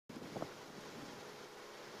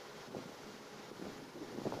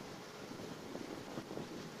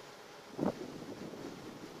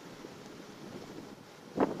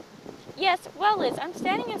Yes, well, Liz, I'm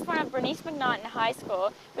standing in front of Bernice McNaughton High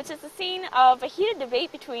School, which is the scene of a heated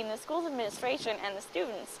debate between the school's administration and the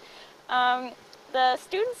students. The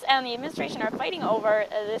students and the administration are fighting over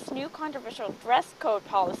this new controversial dress code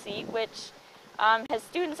policy, which has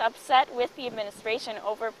students upset with the administration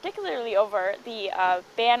over, particularly over the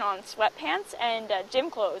ban on sweatpants and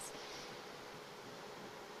gym clothes.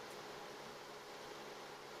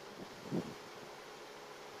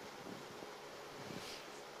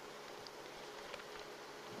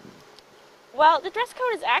 Well, the dress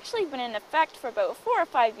code has actually been in effect for about 4 or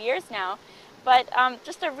 5 years now, but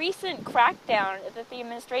just a recent crackdown that the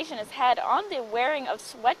administration has had on the wearing of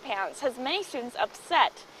sweatpants has many students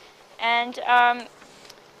upset. And,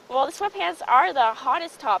 well, the sweatpants are the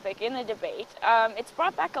hottest topic in the debate. It's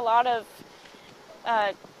brought back a lot of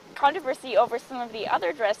controversy over some of the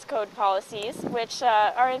other dress code policies, which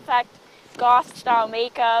are in fact goth-style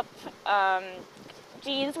makeup,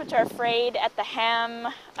 jeans which are frayed at the hem,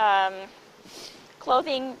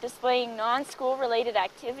 clothing displaying non-school related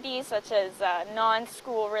activities such as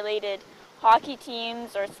non-school related hockey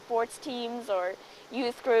teams or sports teams or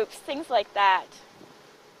youth groups, things like that.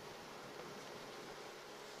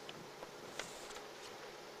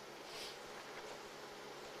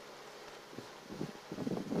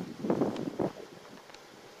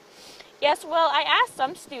 Yes, well, I asked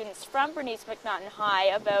some students from Bernice McNaughton High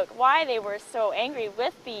about why they were so angry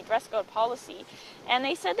with the dress code policy, and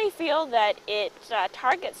they said they feel that it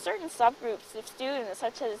targets certain subgroups of students,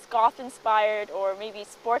 such as goth-inspired or maybe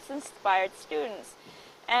sports-inspired students.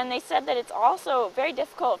 And they said that it's also very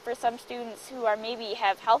difficult for some students who are maybe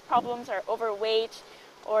have health problems or overweight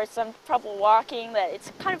or some trouble walking, that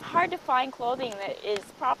it's kind of hard to find clothing that is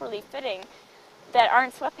properly fitting that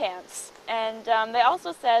aren't sweatpants. And they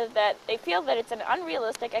also said that they feel that it's an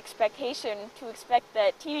unrealistic expectation to expect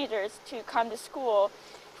that teenagers to come to school,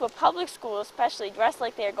 to a public school especially, dressed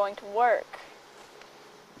like they're going to work.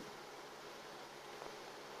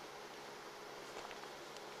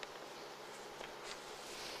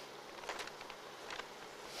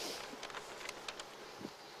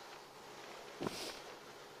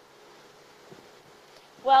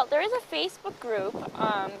 Well, there is a Facebook group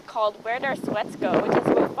called Where'd Our Sweats Go, which has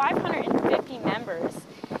about 550 members.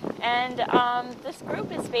 And this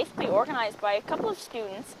group is basically organized by a couple of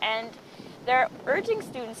students, and they're urging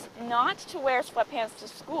students not to wear sweatpants to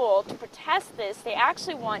school. To protest this, they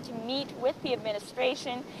actually want to meet with the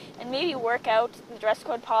administration and maybe work out the dress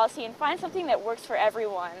code policy and find something that works for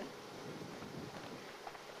everyone.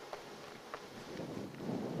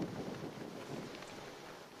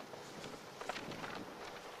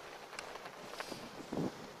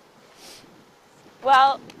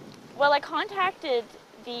 Well, I contacted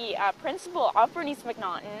the principal of Bernice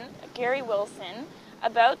McNaughton, Gary Wilson,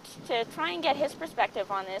 about to try and get his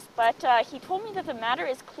perspective on this, but he told me that the matter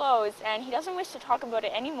is closed and he doesn't wish to talk about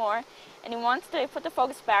it anymore, and he wants to put the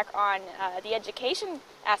focus back on the education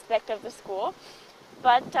aspect of the school.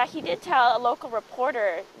 But he did tell a local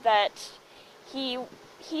reporter that he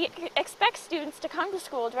expects students to come to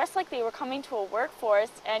school dressed like they were coming to a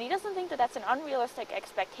workforce, and he doesn't think that that's an unrealistic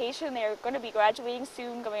expectation. They're going to be graduating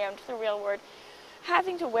soon, going out into the real world,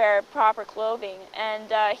 having to wear proper clothing.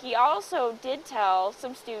 And he also did tell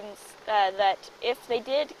some students that if they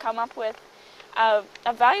did come up with a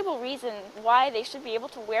valuable reason why they should be able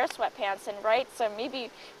to wear sweatpants and write some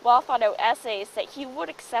maybe well thought out essays, that he would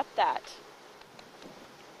accept that.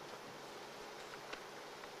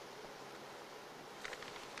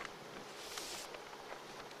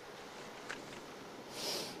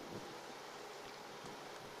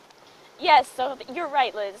 Yes, so you're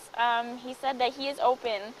right, Liz. He said that he is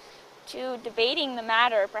open to debating the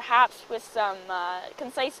matter, perhaps with some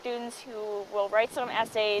concise students who will write some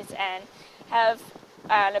essays and have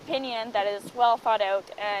an opinion that is well thought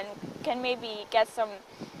out and can maybe get some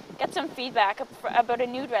feedback about a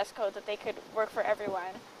new dress code that they could work for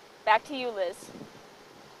everyone. Back to you, Liz.